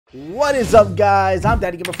What is up, guys? I'm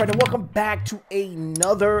DaddyGamerFred and welcome back to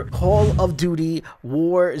another Call of Duty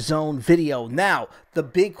Warzone video. Now, the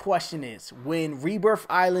big question is, when Rebirth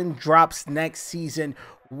Island drops next season,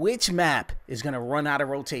 which map is going to run out of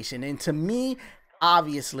rotation? And to me,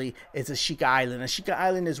 obviously, it's Ashika Island. Ashika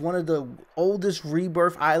Island is one of the oldest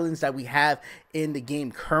Rebirth Islands that we have in the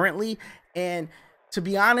game currently. And to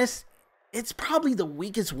be honest, it's probably the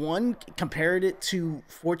weakest one compared it to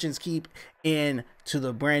Fortune's Keep and to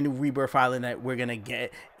the brand new Rebirth Island that we're going to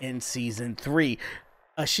get in Season 3.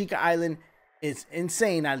 Ashika Island is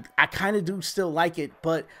insane. I kind of do still like it,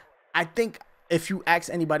 but I think if you ask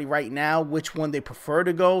anybody right now which one they prefer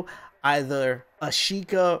to go, either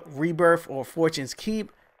Ashika, Rebirth, or Fortune's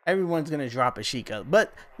Keep, everyone's going to drop Ashika.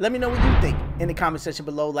 But let me know what you think in the comment section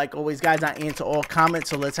below. Like always, guys, I answer all comments,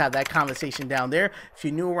 so let's have that conversation down there. If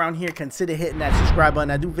you're new around here, consider hitting that subscribe button.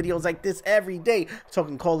 I do videos like this every day,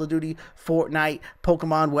 talking Call of Duty, Fortnite,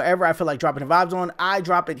 Pokemon, wherever I feel like dropping the vibes on, I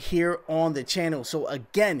drop it here on the channel. So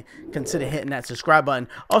again, consider hitting that subscribe button.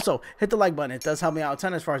 Also, hit the like button. It does help me out a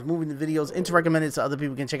ton as far as moving the videos into recommended so other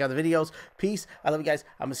people can check out the videos. Peace. I love you guys.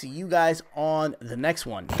 I'm going to see you guys on the next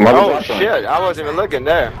one. Oh shit, I wasn't even looking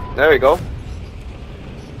there. There we go.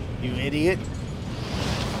 You idiot.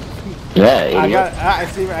 Yeah, idiot.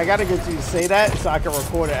 I gotta get you to say that so I can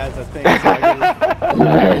record it as a thing.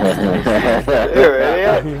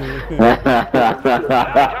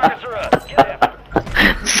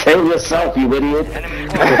 Save yourself, you idiot.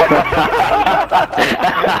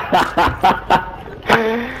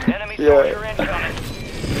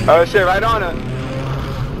 Yeah. Oh shit, right on it.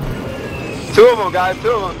 Two of them, guys,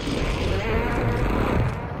 two of them.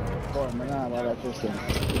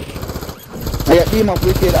 I got team up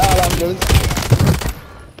with it, all angles.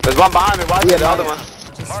 There's one behind me, watch the other one.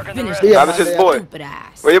 That was his boy.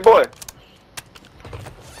 Where your boy?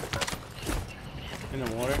 In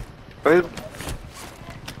the water. Where's...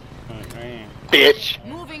 Bitch.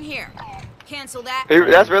 Moving here. Cancel that.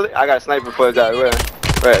 That's really... I got a sniper footage out. Wait,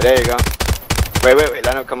 there you go. Wait.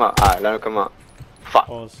 Let him come out. Alright, let him come out. Fuck.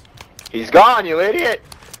 Pause. He's gone, you idiot.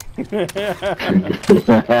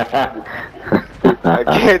 I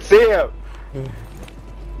can't see him.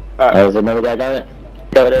 Right. There's another guy down it.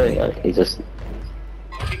 Oh, there we go. He just...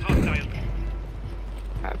 I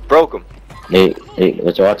broke him. Hey,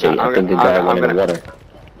 let's watch it. I think the guy went in the water.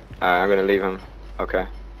 Alright, I'm gonna leave him. Okay.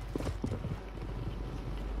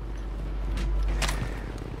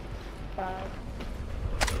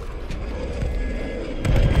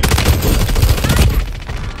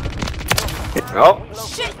 Oh!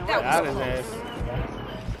 Shit, that was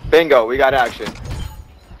Bingo, we got action.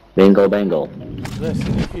 Bingo, bango.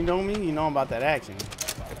 Listen, if you know me, you know about that action.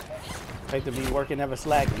 Like to be working, never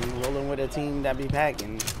slacking, rolling with a team that be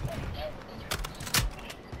packing.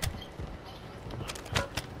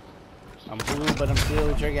 I'm blue, but I'm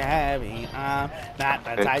still trigger happy. I'm not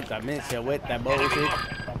the type to miss you with that bullshit.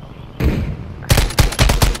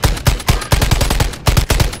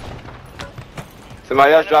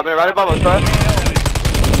 Somebody else dropping it right above us, bro.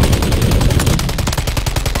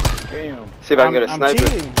 Damn. See if I can get a sniper.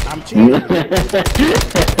 I'm cheating.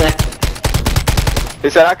 He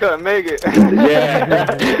said I couldn't make it.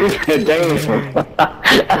 Yeah. Damn.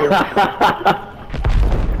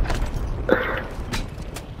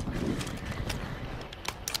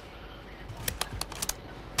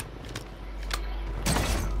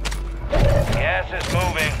 Gas is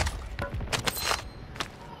moving.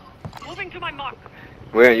 Moving to my mark.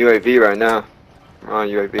 We're in UAV right now. We're on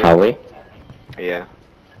UAV. Are we? Yeah.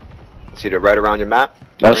 See the right around your map?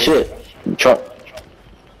 Oh shit. Truck.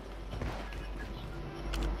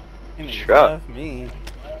 Truck. Me.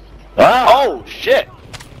 Ah! Oh shit!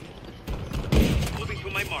 Moving to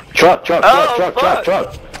my mark. Truck. Truck.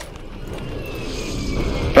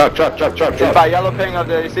 He's by yellow ping up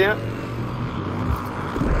there, you see him?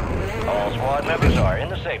 All squad members are in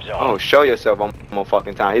the safe zone. Oh, show yourself one more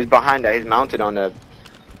fucking time. He's behind that, he's mounted on the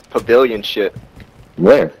pavilion shit.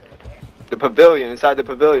 Where? The pavilion, inside the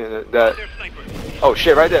pavilion. That. Oh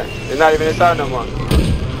shit, right there. He's not even inside no more.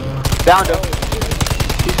 Down him.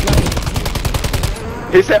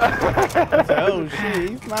 He said, Oh shit,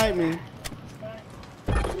 he sniped me.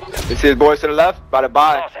 You see his boys to the left? By the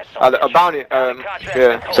buy. A bounty.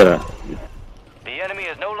 Yeah. Shut up. The enemy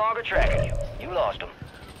is no longer tracking you. You lost him.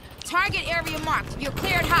 Target area marked. You're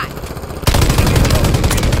cleared hot.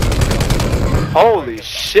 Holy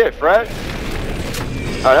shit, Fred.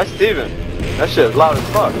 Oh, that's Steven. That shit is loud as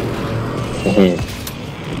fuck.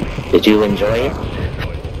 Did you enjoy it?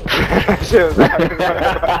 Shit was loud as fuck.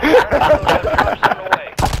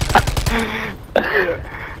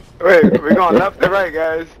 Wait, we're going left and right,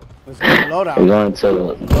 guys. Let's go to loadout. We're going to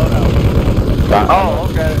Loadout. Oh,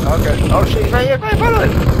 okay. Oh shit, he's right here, right by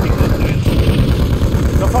us.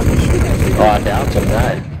 Don't fucking shoot that shit. Oh, I downed some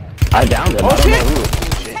guy. I downed him. Oh, I don't shit. know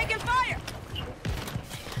who. Taking fire.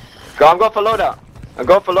 Go, I'm going for loadout. I'm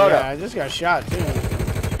going for Yeah, loadout. I just got shot too.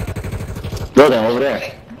 Building over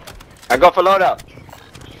there. I go for loadout.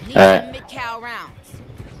 Need Alright. some mid-cal rounds.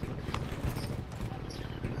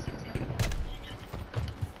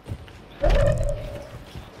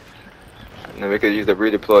 And then we could use the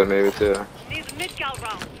redeploy maybe too.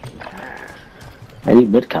 I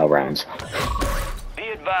need mid-cow rounds. Be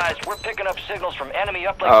advised, we're picking up signals from enemy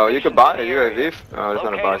uplink. Oh, you could buy it. stations You in the got a area. beef? Oh, it's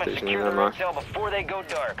not a Locate buy them and station. secure Never their mind. intel before they go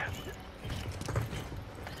dark.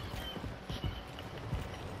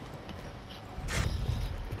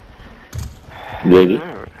 Baby.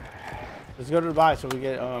 Alright. Let's go to the buy so we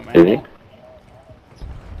get Baby. ammo.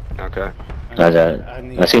 Okay.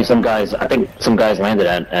 I seen some guys. I think some guys landed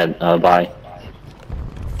at buy.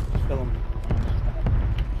 Kill 'em.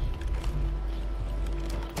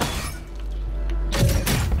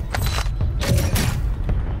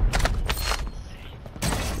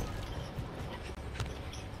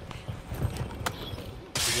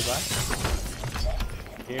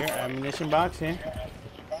 Here, ammunition box here.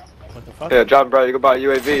 What the fuck? Yeah, drop it, bro. You can buy a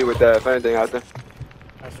UAV with that, if anything, out there.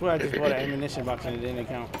 I swear I just bought an ammunition box and it didn't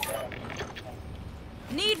count.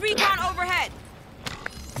 Need recon overhead.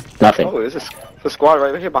 Nothing. Oh, there's a squad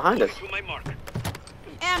right here behind us.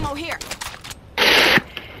 Ammo here.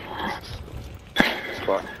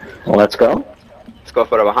 Squad. Well, let's go. Let's go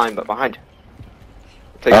for the behind, but behind.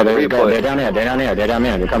 Take Oh, the there you go. They're redeploy. down there. They're down there. They're down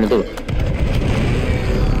there. They're coming through.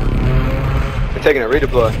 They're taking a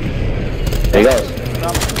redeploy. There he goes.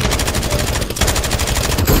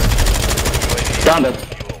 Down him.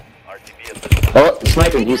 Oh, he's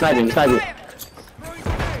sniping. He's sniping. He's sniping.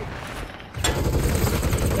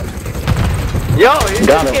 Yo, this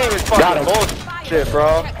Got him. game is Got him. fucking bullshit,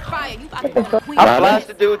 bro. Check fire. You about to go queen. I flashed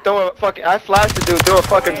the dude, throw a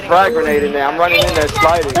fucking frag grenade in there. I'm running in there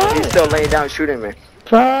sliding. He's still laying down shooting me.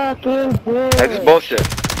 Fucking That's just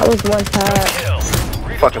bullshit. I was one time.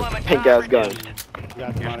 Fucking pink ass gun.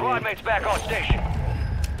 Got them Your out squad of mates back on station.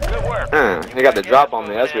 Good work. He got the drop on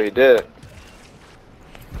me. That's what he did.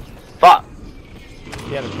 Fuck. here.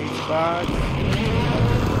 He had a pizza box.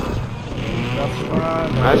 Stuff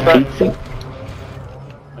squad. Nice back.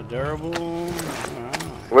 A durable.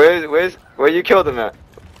 Where you killed him at?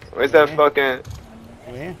 Where's that fucking?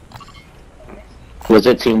 Where? Was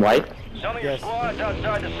it team white? Some of your Yes. squads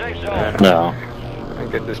outside the safe zone. No. I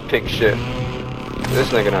get this pink shit. This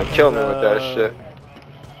nigga done killed me with that shit.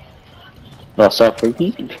 Well, so for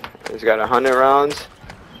heat. He's got 100 rounds.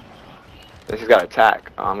 He's got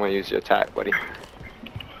attack. Oh, I'm gonna use your attack, buddy.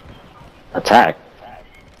 Attack.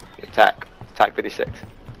 Attack. Attack 56.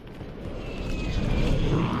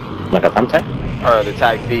 Like a thumbtack? Or the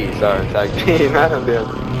attack B. Sorry, attack B. Man, I'm doing.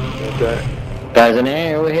 Okay. Guys in the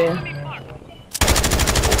air over here.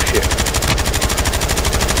 Oh shit.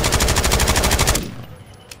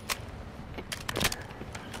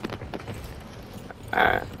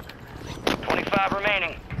 Alright. 25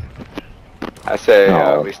 remaining. I say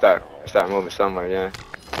No. we start moving somewhere, yeah.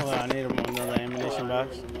 Hold on, I need another ammunition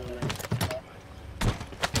box.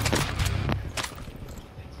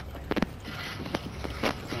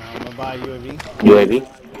 I'm gonna buy a UAV. UAV.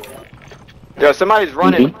 Yo, somebody's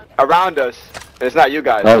running around us. It's not you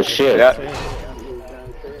guys. Oh shit. Yeah.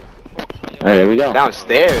 Alright, there we go.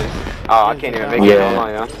 Downstairs. Oh, I can't even make it. Yeah. Hold on,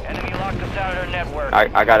 yeah. Enemy locked us out of their network.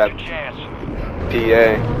 I got a Good chance.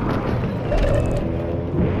 PA.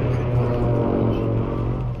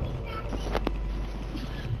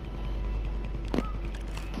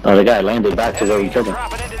 Oh, the guy landed back to where we took him.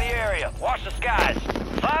 Dropping into the area. Watch the skies.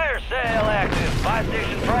 Fire sale active. Buy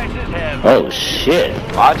station prices have. Oh shit.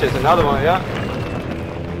 Watch, there's another one, yeah.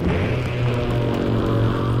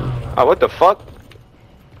 Oh, what the fuck?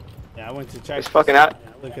 Yeah, I went to check. It's fucking out.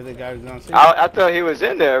 Look at the guy who's downstairs. I thought he was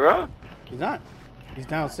in there, bro. He's not. He's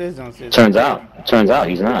downstairs. Turns out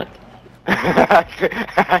he's not.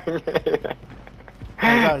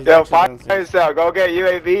 Yo, fire yourself. Go get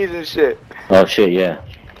UAVs and shit. Oh shit, yeah.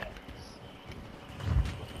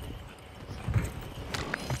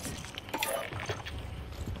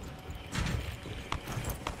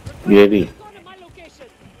 UAV.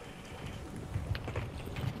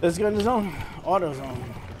 Let's go in the zone. Auto zone.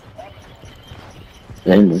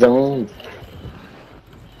 In the zone.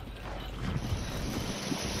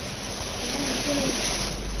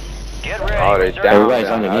 Get ready. Oh, they Sir. down. Everybody's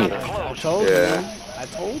down. underneath. I Close. told Yeah. you. I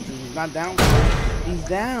told you. He's not downstairs. He's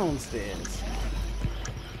downstairs.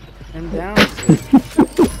 I'm downstairs.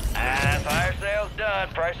 Fire sale's done.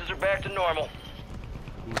 Prices are back to normal.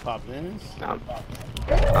 You pop this.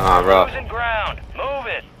 Bro. Losing ground. Move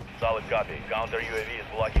it. Solid copy. Counter UAV is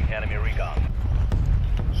blocking enemy recon.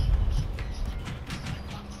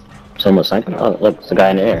 Someone's sniping. Oh, look, it's a guy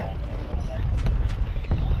in the air.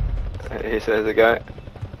 He says a guy.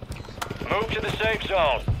 Move to the safe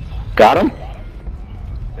zone. Got him?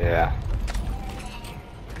 Yeah.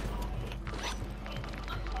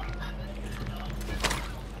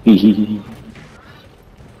 Is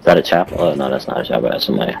that a chap? Oh no, that's not a chap. That's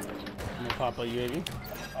somebody. I'm gonna pop a UAV.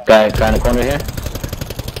 Guy in the corner here.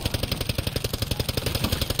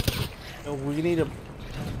 Oh, we need a.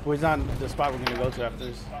 Where's on the spot we're gonna go to after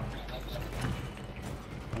this?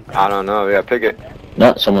 Okay. I don't know. We gotta pick it.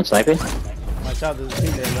 No, someone sniping. Watch out, there's a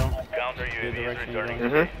team there though. Counter UAV is returning.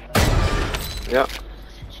 Yep.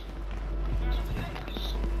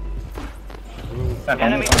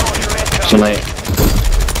 Enemy soldier incoming. Somebody.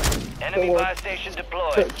 Enemy buy station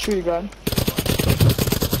deployed. Tree gun.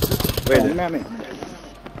 Where Oh, is it? man.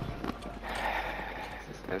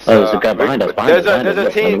 Oh, there's a guy behind us. There's a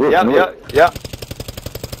team. Yep.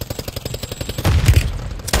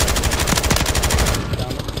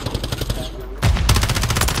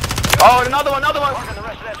 Oh, another one. Marking the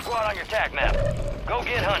rest of that squad on your tac map. Go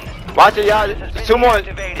get hunting. Watch it, y'all. There's two more.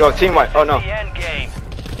 Yo, team white. Oh no. The end game.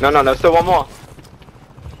 No. There's still one more.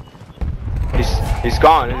 He's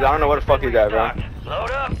gone. I don't know what the fuck he's at, bro.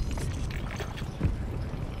 Load up.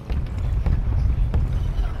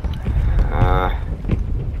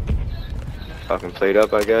 Fucking played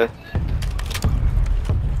up, I guess.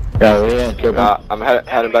 Yeah, yeah, killed him. I'm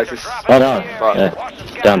heading back to. Oh no. Fuck.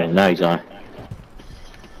 Yeah. Down there. Now he's on.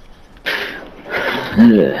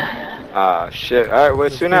 Shit. Alright,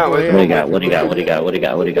 where's Sue now? What do you got? What do you got?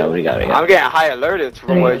 I'm getting high alerted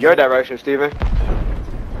from your direction, Steven.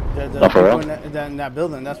 The Oh, for real? in that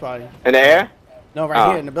building, that's why. In the air? No, right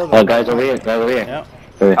here in the building. Oh, guys over here. Yep.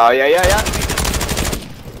 Oh, yeah.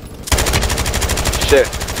 Shit.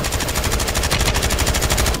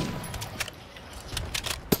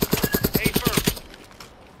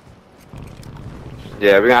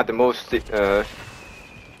 Yeah, we're gonna have to move. Oh,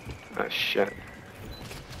 shit.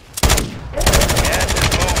 Gas is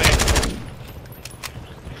moving.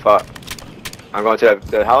 Fuck. I'm going to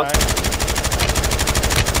the house. Right.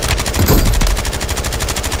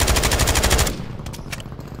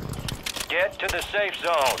 Get to the safe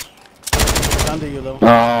zone. It's under you, though. Oh,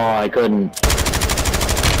 I couldn't.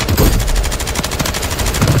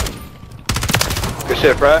 Good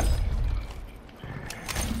shit, Fred.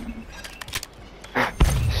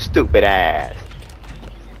 Stupid ass.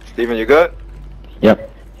 Steven, you good? Yep.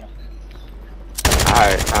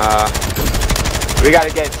 Alright, we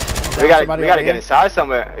gotta get inside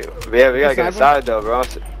somewhere. Yeah, we gotta get inside though, bro.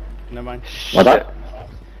 Never mind. What's up?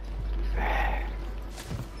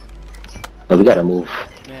 Oh, we gotta move.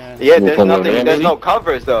 Yeah, there's no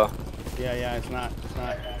covers though. Yeah, it's not.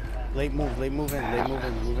 Late move in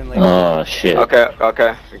late. Oh shit.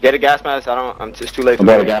 Okay. Get a gas mask. It's too late for I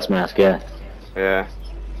brought a me. gas mask, yeah. Yeah.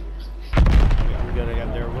 We gotta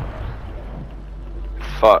get there.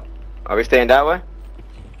 Fuck. Are we staying that way?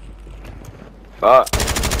 Fuck.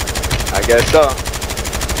 I guess so.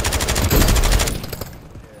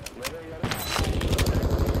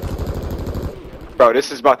 Bro,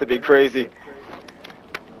 this is about to be crazy.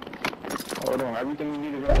 Hold on, everything we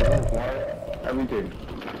need is on the roof, right? Everything.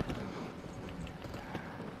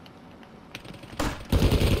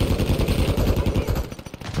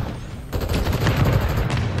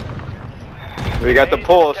 We got the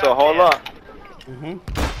pull, so hold up.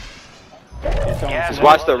 Just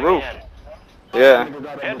watch the roof. Yeah.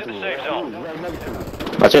 Head to the safe zone.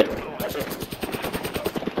 That's it.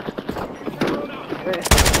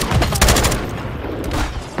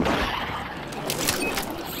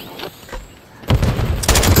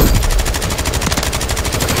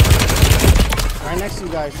 Right next to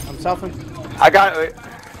you guys. I'm selfing. I got it.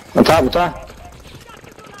 On top.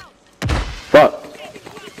 Fuck.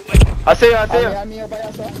 I see you.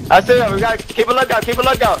 We gotta keep a lookout.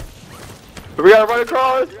 We gotta run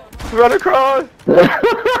across.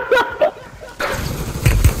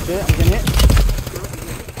 Shit, I'm getting hit.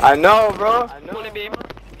 I know, bro.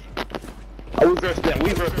 We versed them.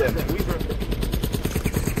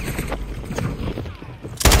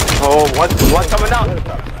 Oh, what's coming out?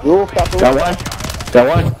 Roof, top roof. Got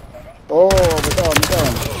one. Oh, we're down.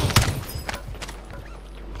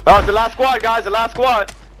 Oh, it's the last squad, guys.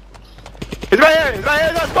 He's right here.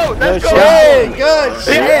 Let's go. Hey, good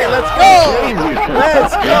shit. Let's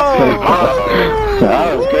go. That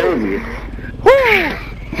was crazy.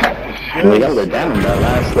 We gotta go down that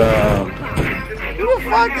last,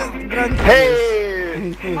 fuck?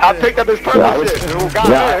 Hey, I picked up his purple shit. Who got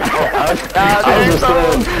it? I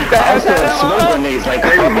was still smoking these like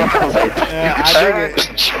crazy. I was like, Yeah, I dig it.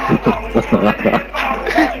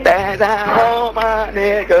 That's all my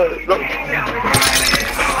niggas.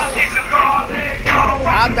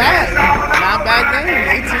 Not bad. Not bad game.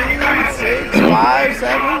 18, 6, 5,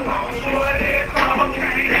 7.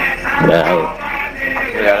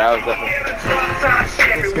 Yeah, that was definitely.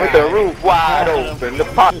 With the roof wide open, the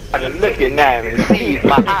pot looking at me, see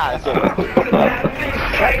my eyes on it.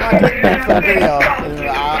 Check my clickbait for the video.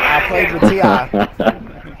 I played with T.I.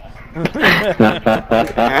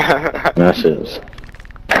 That shit was.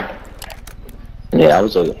 Yeah,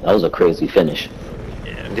 that was a crazy finish.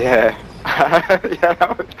 Yeah. Yeah,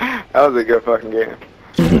 that was a good fucking game.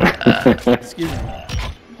 Excuse me.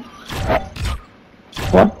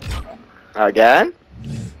 What? Again?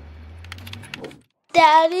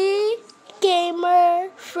 Daddy, Gamer,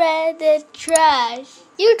 Fred, and Trash.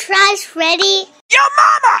 You trash, Freddy? Your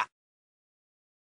mama!